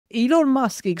Elon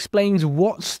Musk explains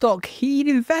what stock he'd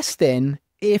invest in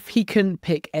if he couldn't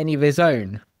pick any of his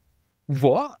own.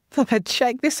 What?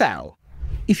 Check this out.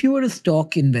 If you were a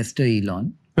stock investor,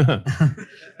 Elon, You're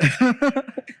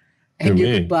and you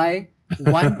me. could buy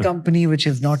one company which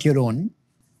is not your own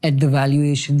at the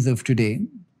valuations of today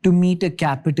to meet a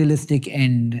capitalistic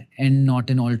end and not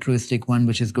an altruistic one,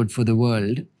 which is good for the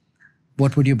world,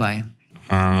 what would you buy?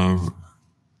 I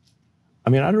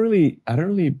mean, I don't really,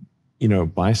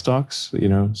 buy stocks,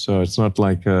 so it's not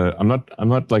like, I'm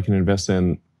not like an investor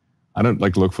in, I don't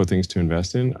like look for things to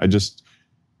invest in. I just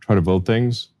try to build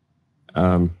things.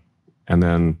 And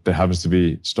then there happens to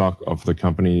be stock of the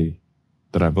company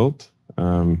that I built.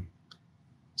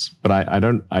 But I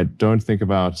don't think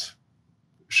about,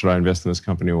 should I invest in this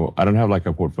company, or I don't have like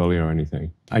a portfolio or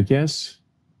anything. I guess,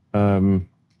 AI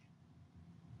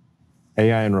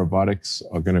and robotics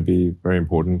are going to be very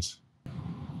important.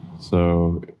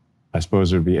 So I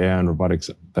suppose it would be AI and robotics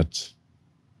that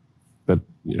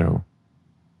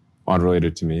aren't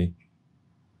related to me.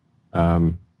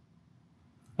 I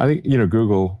think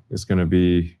Google is going to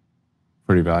be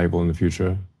pretty valuable in the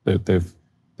future. They've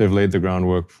laid the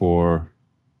groundwork for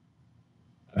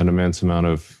an immense amount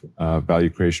of value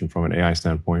creation from an AI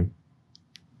standpoint.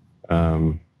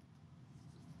 NVIDIA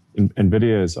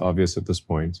is obvious at this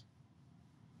point.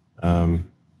 I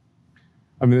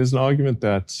mean, there's an argument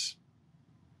that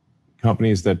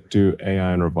companies that do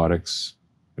AI and robotics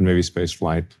and maybe space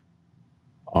flight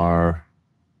are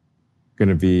going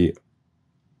to be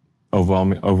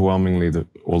overwhelmingly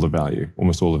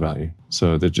almost all the value.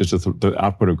 So the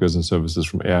output of goods and services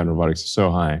from AI and robotics is so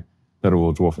high that it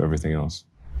will dwarf everything else.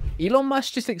 Elon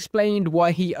Musk just explained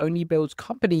why he only builds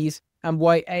companies and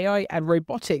why AI and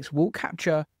robotics will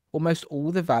capture almost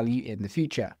all the value in the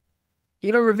future.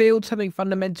 Elon revealed something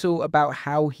fundamental about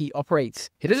how he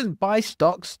operates. He doesn't buy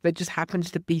stocks, there just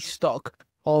happens to be stock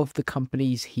of the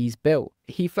companies he's built.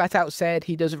 He flat out said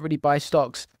he doesn't really buy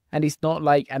stocks, and he's not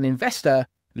like an investor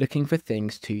looking for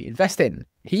things to invest in.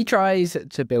 He tries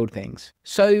to build things.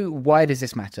 So why does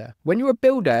this matter? When you're a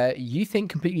builder, you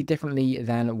think completely differently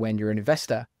than when you're an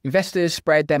investor. Investors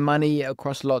spread their money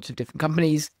across lots of different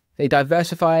companies. They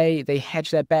diversify, they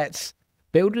hedge their bets.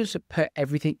 Builders put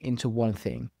everything into one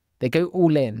thing. They go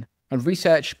all in, and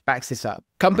research backs this up.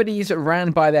 Companies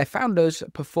ran by their founders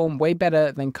perform way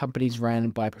better than companies ran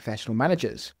by professional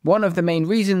managers. One of the main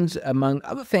reasons, among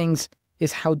other things,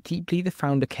 is how deeply the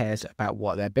founder cares about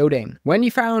what they're building. When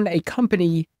you found a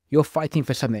company, you're fighting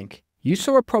for something. You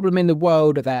saw a problem in the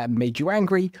world that made you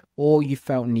angry, or you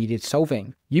felt needed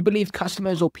solving. You believed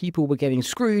customers or people were getting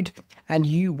screwed, and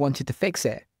you wanted to fix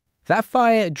it. That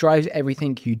fire drives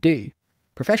everything you do.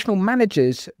 Professional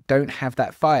managers don't have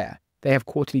that fire. They have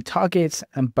quarterly targets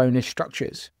and bonus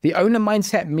structures. The owner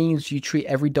mindset means you treat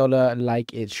every dollar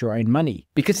like it's your own money.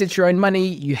 Because it's your own money,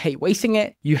 you hate wasting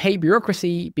it. You hate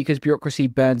bureaucracy because bureaucracy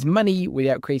burns money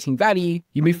without creating value.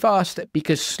 You move fast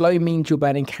because slow means you're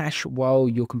burning cash while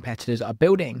your competitors are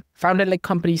building. Founder-led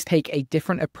companies take a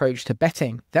different approach to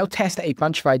betting. They'll test a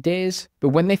bunch of ideas, but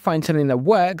when they find something that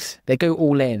works, they go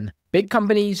all in. Big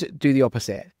companies do the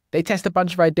opposite. They test a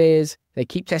bunch of ideas, they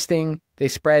keep testing, they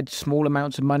spread small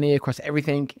amounts of money across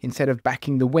everything instead of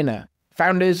backing the winner.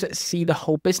 Founders see the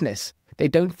whole business. They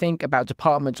don't think about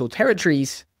departments or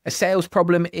territories. A sales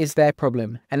problem is their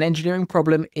problem. An engineering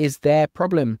problem is their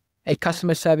problem. A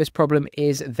customer service problem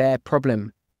is their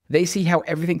problem. They see how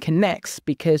everything connects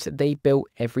because they built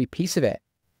every piece of it.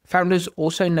 Founders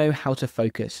also know how to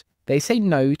focus. They say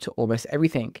no to almost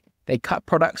everything. They cut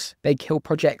products, they kill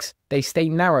projects, they stay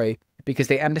narrow, because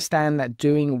they understand that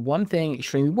doing one thing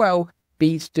extremely well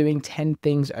beats doing 10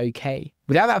 things okay.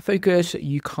 Without that focus,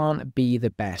 you can't be the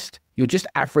best. You're just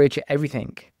average at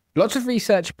everything. Lots of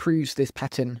research proves this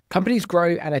pattern. Companies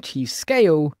grow and achieve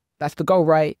scale. That's the goal,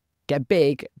 right? Get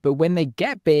big. But when they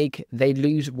get big, they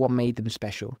lose what made them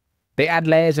special. They add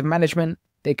layers of management.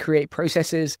 They create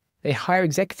processes. They hire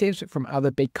executives from other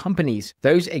big companies.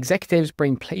 Those executives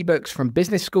bring playbooks from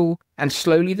business school, and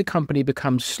slowly the company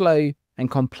becomes slow and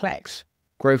complex.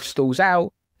 Growth stalls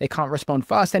out, they can't respond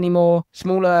fast anymore,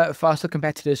 smaller, faster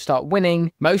competitors start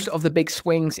winning. Most of the big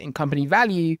swings in company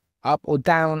value, up or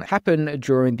down, happen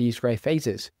during these growth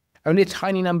phases. Only a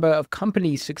tiny number of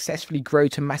companies successfully grow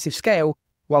to massive scale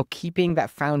while keeping that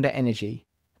founder energy.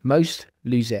 Most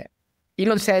lose it.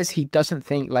 Elon says he doesn't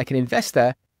think like an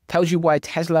investor, tells you why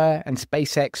Tesla and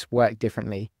SpaceX work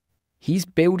differently. He's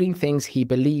building things he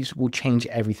believes will change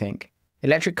everything.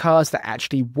 Electric cars that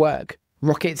actually work,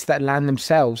 rockets that land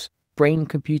themselves,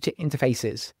 brain-computer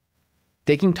interfaces,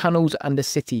 digging tunnels under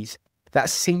cities. That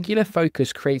singular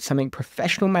focus creates something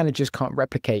professional managers can't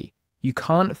replicate. You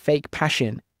can't fake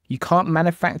passion. You can't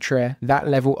manufacture that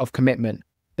level of commitment.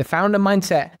 The founder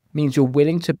mindset means you're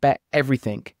willing to bet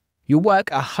everything. You'll work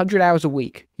 100 hours a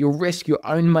week. You'll risk your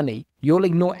own money. You'll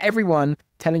ignore everyone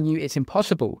telling you it's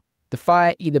impossible. The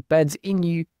fire either burns in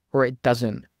you or it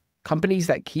doesn't. Companies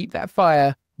that keep that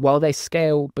fire while they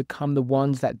scale become the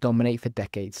ones that dominate for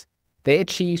decades. They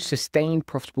achieve sustained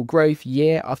profitable growth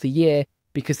year after year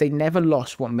because they never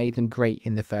lost what made them great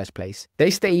in the first place. They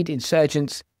stayed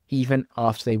insurgents even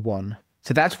after they won.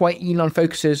 So that's why Elon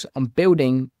focuses on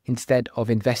building instead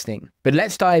of investing. But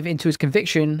let's dive into his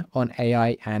conviction on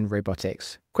AI and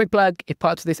robotics. Quick plug, if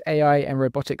parts of this AI and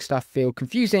robotics stuff feel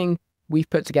confusing, we've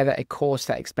put together a course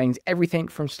that explains everything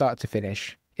from start to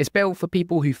finish. It's built for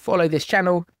people who follow this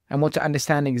channel and want to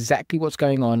understand exactly what's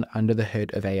going on under the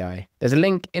hood of AI. There's a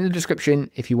link in the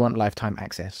description if you want lifetime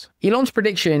access. Elon's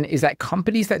prediction is that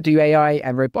companies that do AI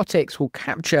and robotics will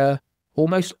capture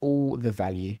almost all the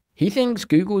value. He thinks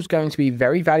Google's going to be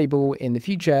very valuable in the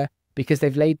future because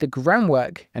they've laid the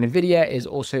groundwork, and Nvidia is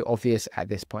also obvious at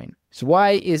this point. So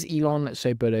why is Elon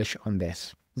so bullish on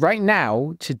this? Right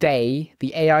now, today,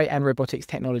 the AI and robotics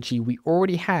technology we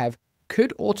already have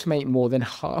could automate more than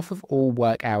half of all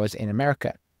work hours in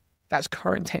America. That's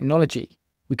current technology.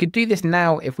 We could do this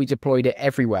now if we deployed it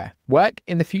everywhere. Work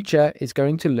in the future is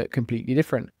going to look completely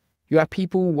different. You have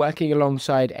people working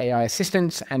alongside AI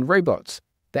assistants and robots.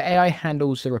 The AI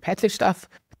handles the repetitive stuff,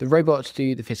 the robots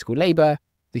do the physical labor,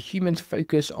 the humans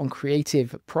focus on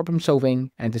creative problem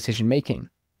solving and decision making.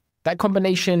 That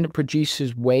combination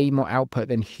produces way more output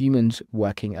than humans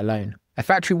working alone. A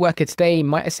factory worker today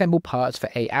might assemble parts for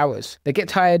 8 hours. They get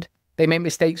tired, they make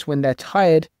mistakes when they're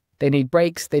tired, they need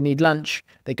breaks, they need lunch,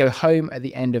 they go home at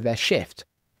the end of their shift.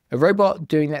 A robot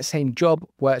doing that same job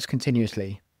works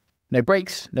continuously. No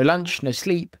breaks, no lunch, no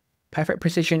sleep, perfect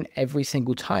precision every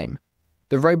single time.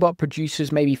 The robot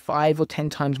produces maybe 5 or 10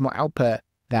 times more output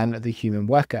than the human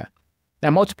worker.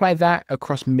 Now multiply that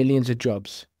across millions of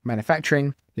jobs: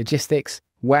 manufacturing, logistics,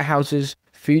 warehouses,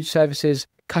 food services,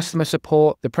 customer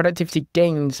support. The productivity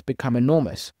gains become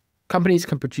enormous. Companies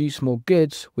can produce more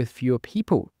goods with fewer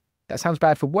people. That sounds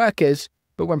bad for workers,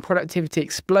 but when productivity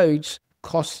explodes,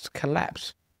 costs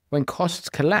collapse. When costs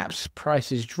collapse,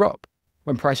 prices drop.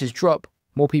 When prices drop,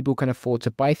 more people can afford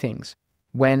to buy things.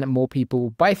 When more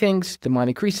people buy things, demand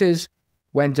increases.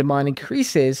 When demand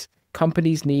increases,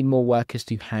 companies need more workers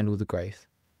to handle the growth.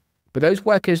 But those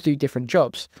workers do different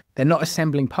jobs. They're not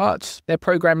assembling parts. They're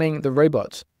programming the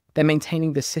robots. They're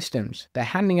maintaining the systems. They're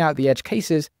handing out the edge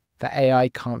cases that AI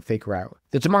can't figure out.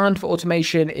 The demand for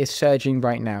automation is surging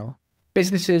right now.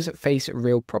 Businesses face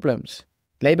real problems.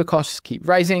 Labor costs keep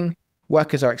rising.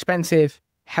 Workers are expensive.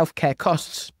 Healthcare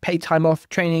costs, paid time off,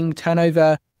 training,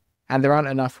 turnover, and there aren't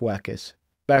enough workers.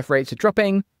 Birth rates are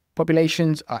dropping,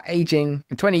 populations are aging.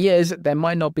 In 20 years, there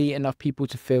might not be enough people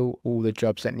to fill all the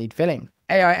jobs that need filling.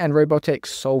 AI and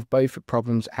robotics solve both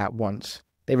problems at once.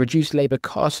 They reduce labor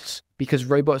costs because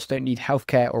robots don't need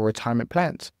healthcare or retirement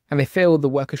plans. And they fill the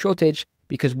worker shortage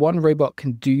because one robot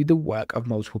can do the work of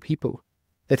multiple people.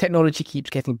 The technology keeps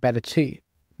getting better too.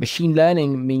 Machine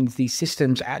learning means these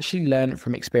systems actually learn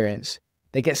from experience.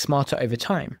 They get smarter over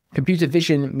time. Computer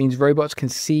vision means robots can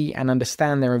see and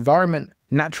understand their environment.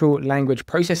 Natural language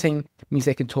processing means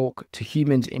they can talk to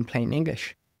humans in plain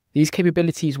English. These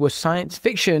capabilities were science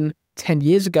fiction 10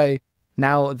 years ago.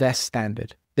 Now they're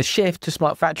standard. The shift to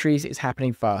smart factories is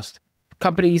happening fast.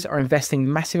 Companies are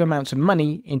investing massive amounts of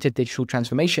money into digital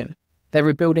transformation. They're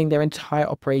rebuilding their entire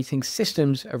operating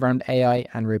systems around AI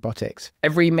and robotics.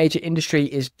 Every major industry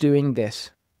is doing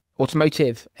this.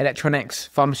 Automotive, electronics,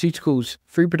 pharmaceuticals,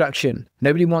 food production.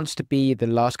 Nobody wants to be the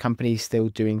last company still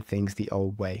doing things the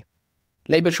old way.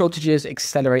 Labor shortages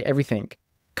accelerate everything.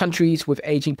 Countries with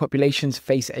aging populations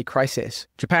face a crisis.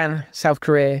 Japan, South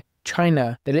Korea,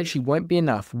 China, there literally won't be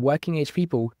enough working age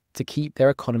people to keep their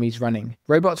economies running.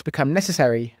 Robots become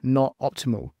necessary, not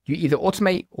optimal. You either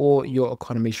automate or your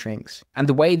economy shrinks. And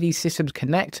the way these systems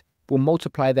connect will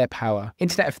multiply their power.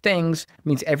 Internet of Things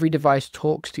means every device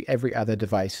talks to every other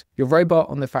device. Your robot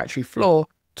on the factory floor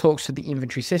talks to the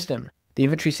inventory system. The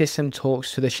inventory system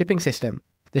talks to the shipping system.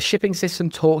 The shipping system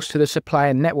talks to the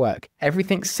supplier network.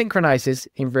 Everything synchronizes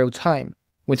in real time.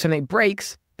 When something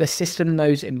breaks, the system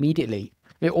knows immediately.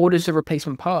 It orders a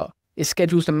replacement part. It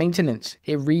schedules the maintenance.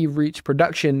 It reroutes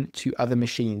production to other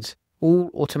machines. All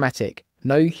automatic.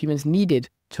 No humans needed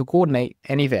to coordinate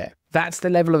any of it. That's the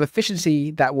level of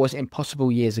efficiency that was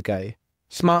impossible years ago.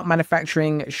 Smart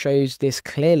manufacturing shows this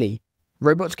clearly.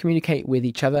 Robots communicate with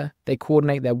each other. They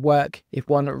coordinate their work. If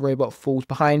one robot falls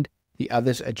behind, the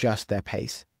others adjust their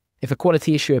pace. If a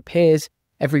quality issue appears,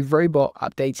 every robot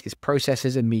updates its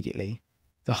processes immediately.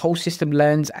 The whole system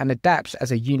learns and adapts as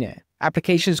a unit.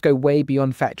 Applications go way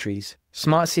beyond factories.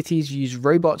 Smart cities use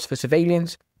robots for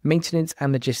surveillance, maintenance,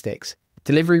 and logistics.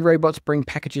 Delivery robots bring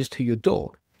packages to your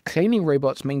door. Cleaning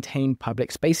robots maintain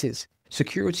public spaces.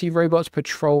 Security robots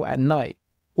patrol at night.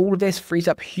 All of this frees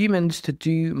up humans to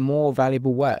do more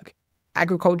valuable work.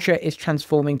 Agriculture is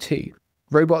transforming too.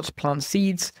 Robots plant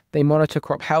seeds, they monitor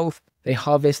crop health, they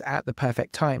harvest at the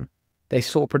perfect time. They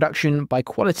sort production by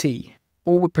quality,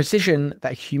 all with precision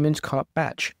that humans can't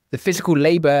match. The physical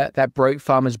labor that broke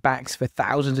farmers' backs for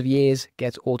thousands of years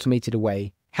gets automated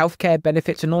away. Healthcare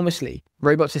benefits enormously.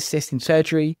 Robots assist in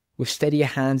surgery with steadier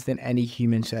hands than any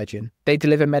human surgeon. They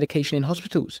deliver medication in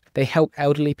hospitals. They help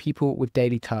elderly people with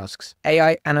daily tasks.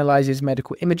 AI analyzes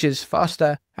medical images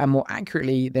faster and more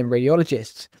accurately than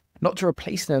radiologists, not to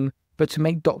replace them, but to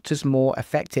make doctors more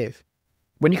effective.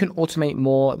 When you can automate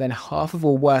more than half of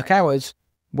all work hours,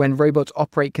 when robots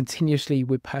operate continuously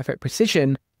with perfect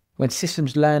precision, when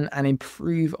systems learn and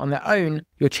improve on their own,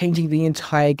 you're changing the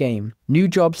entire game. New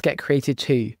jobs get created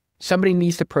too. Somebody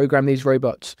needs to program these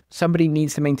robots. Somebody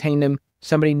needs to maintain them.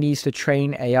 Somebody needs to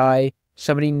train AI.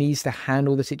 Somebody needs to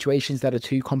handle the situations that are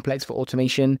too complex for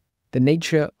automation. The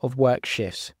nature of work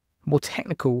shifts. More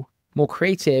technical, more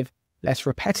creative, less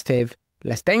repetitive,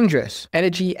 less dangerous.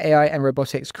 Energy, AI, and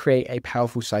robotics create a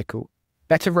powerful cycle.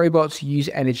 Better robots use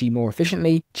energy more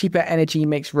efficiently. Cheaper energy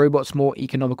makes robots more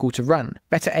economical to run.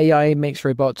 Better AI makes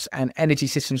robots and energy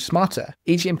systems smarter.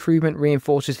 Each improvement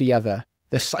reinforces the other.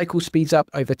 The cycle speeds up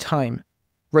over time.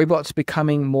 Robots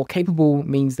becoming more capable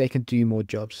means they can do more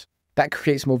jobs. That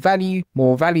creates more value.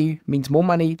 More value means more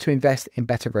money to invest in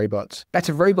better robots.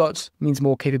 Better robots means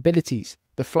more capabilities.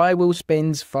 The flywheel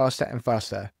spins faster and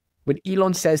faster. When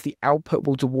Elon says the output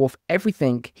will dwarf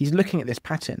everything, he's looking at this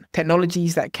pattern.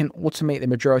 Technologies that can automate the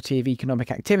majority of economic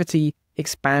activity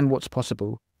expand what's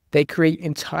possible. They create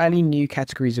entirely new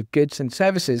categories of goods and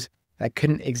services that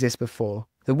couldn't exist before.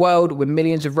 The world with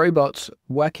millions of robots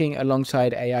working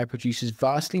alongside AI produces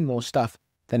vastly more stuff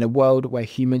than a world where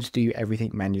humans do everything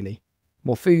manually.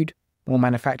 More food, more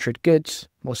manufactured goods,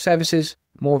 more services,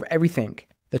 more of everything.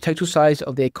 The total size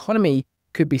of the economy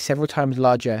could be several times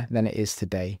larger than it is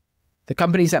today. The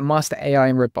companies that master AI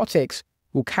and robotics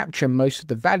will capture most of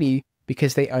the value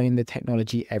because they own the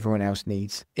technology everyone else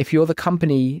needs. If you're the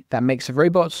company that makes the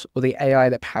robots or the AI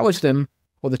that powers them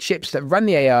or the chips that run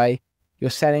the AI, you're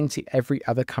selling to every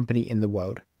other company in the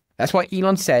world. That's why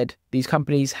Elon said these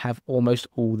companies have almost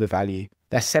all the value.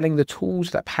 They're selling the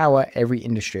tools that power every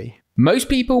industry. Most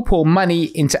people pour money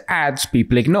into ads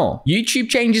people ignore. YouTube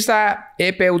changes that.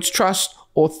 It builds trust,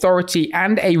 authority,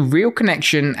 and a real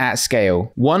connection at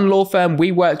scale. One law firm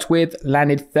we worked with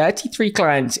landed 33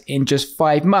 clients in just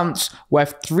 5 months,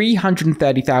 worth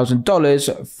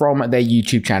 $330,000 from their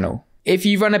YouTube channel. If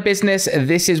you run a business,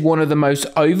 this is one of the most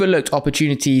overlooked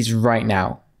opportunities right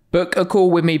now. Book a call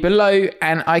with me below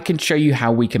and I can show you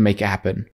how we can make it happen.